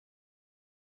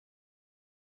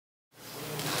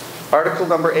Article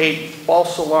number 8,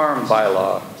 false alarm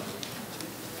bylaw.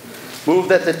 Move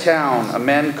that the town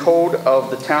amend Code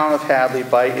of the Town of Hadley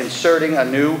by inserting a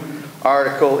new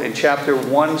article in Chapter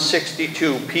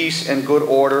 162, Peace and Good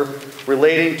Order,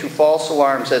 relating to false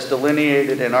alarms as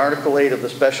delineated in Article 8 of the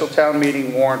Special Town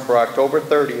Meeting warrant for October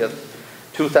 30th,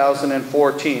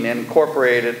 2014, and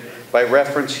incorporated by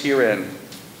reference herein.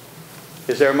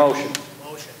 Is there a motion?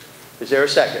 Motion. Is there a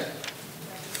second?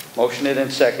 Motioned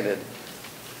and seconded.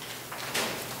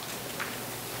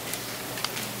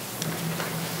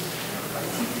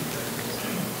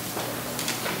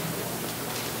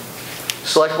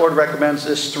 Select Board recommends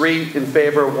this 3 in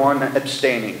favor, 1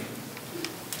 abstaining.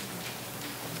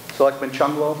 Selectman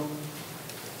Chunglo?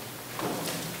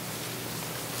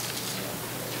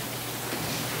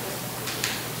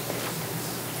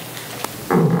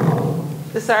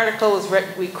 This article was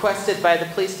requested by the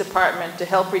police department to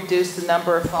help reduce the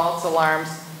number of false alarms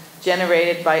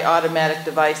generated by automatic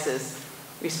devices.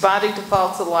 Responding to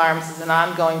false alarms is an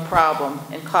ongoing problem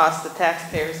and costs the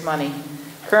taxpayers money.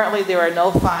 Currently, there are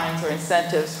no fines or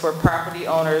incentives for property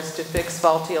owners to fix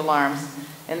faulty alarms,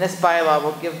 and this bylaw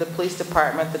will give the police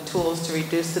department the tools to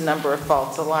reduce the number of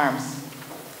false alarms.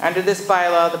 Under this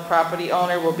bylaw, the property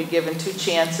owner will be given 2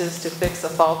 chances to fix a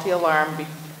faulty alarm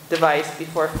device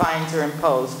before fines are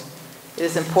imposed. It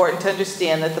is important to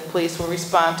understand that the police will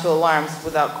respond to alarms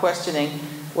without questioning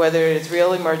whether it is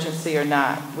real emergency or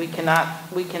not. We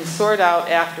can sort out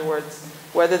afterwards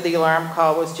whether the alarm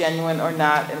call was genuine or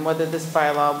not and whether this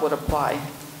bylaw would apply.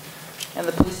 And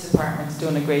the police department's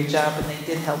doing a great job, and they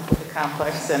did help with the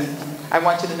complex, and I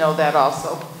want you to know that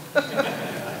also.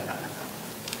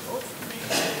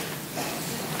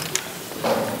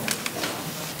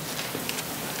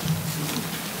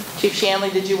 Chief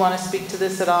Shanley, did you want to speak to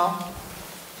this at all?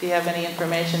 Do you have any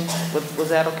information? Was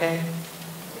that okay?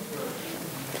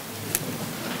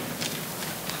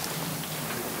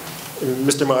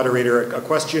 Mr. Moderator, a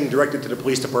question directed to the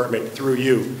police department through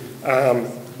you.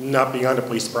 Not beyond the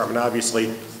police department,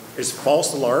 obviously. Is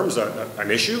false alarms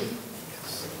an issue?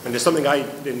 And there's something I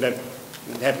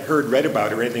haven't read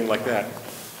about or anything like that.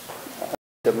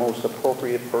 The most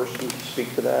appropriate person to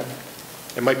speak to that?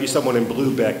 It might be someone in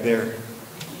blue back there.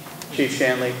 Chief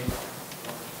Shanley.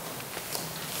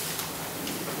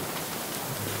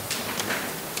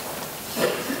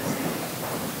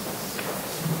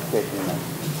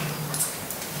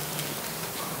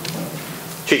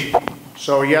 Chief.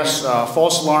 So yes,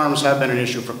 false alarms have been an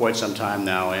issue for quite some time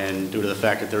now, and due to the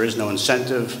fact that there is no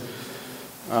incentive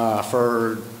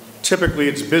for, typically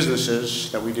it's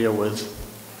businesses that we deal with,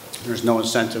 there's no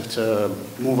incentive to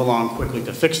move along quickly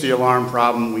to fix the alarm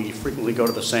problem. We frequently go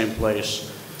to the same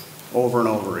place over and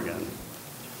over again.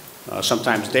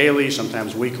 Sometimes daily,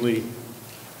 sometimes weekly.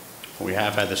 We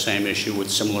have had the same issue with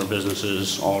similar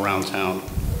businesses all around town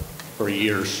for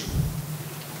years.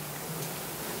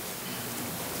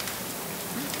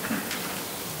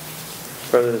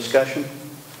 Further discussion?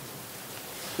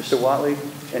 Mr. Watley,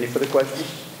 any further questions?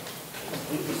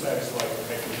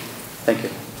 Thank you.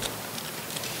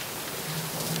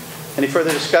 Any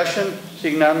further discussion?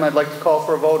 Seeing none, I'd like to call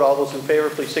for a vote. All those in favor,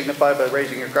 please signify by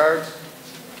raising your cards.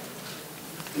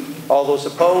 All those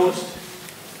opposed?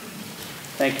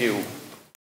 Thank you.